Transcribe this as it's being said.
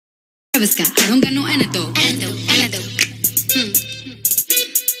I don't got no antidote.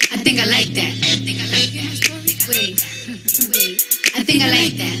 I think I like that. Wait. I think I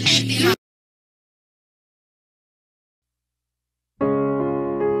like that.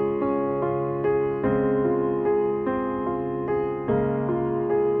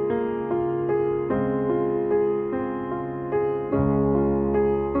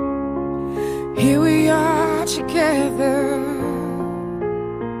 Here we are together,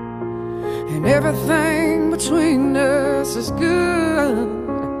 and everything between us is good.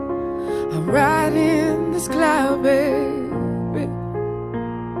 I'm riding this cloud, baby,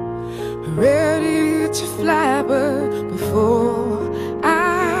 ready to fly, but before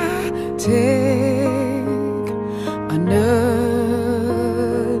I take another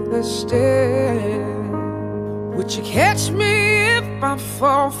step, would you catch me if I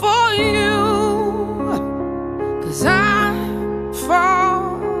fall for you? 'Cause I'm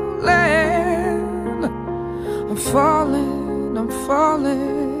falling, I'm falling, I'm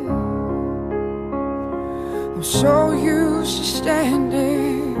falling. I'm so used to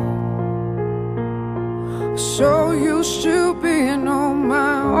standing, so used to being on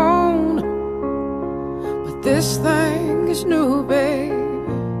my own, but this thing is new, babe.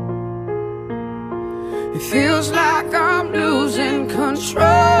 It feels like I'm losing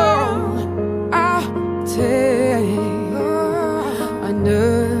control. I'll take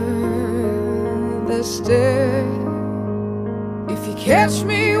another step if you catch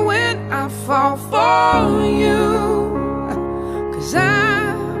me when I fall for you. 'Cause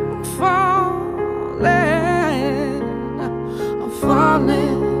I'm falling, I'm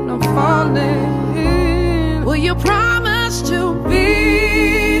falling, I'm falling. Will you promise to be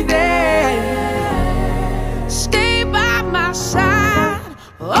there, stay by my side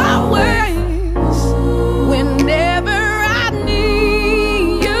always, whenever I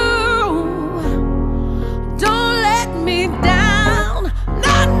need you? Don't let me down,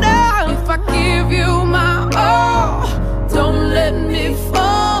 no, no. If I give you my all, don't let me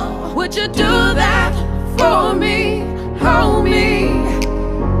fall. Would you do that for me? Hold me.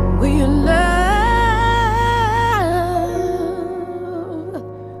 Will you love?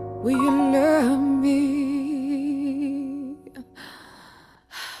 Will you love me?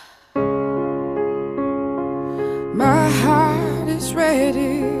 My heart is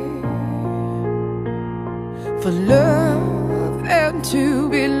ready for love and to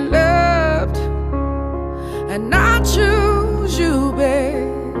be loved, and I choose you, babe.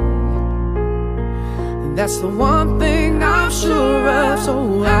 That's the one thing I'm sure of, so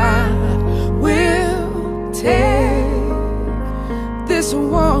I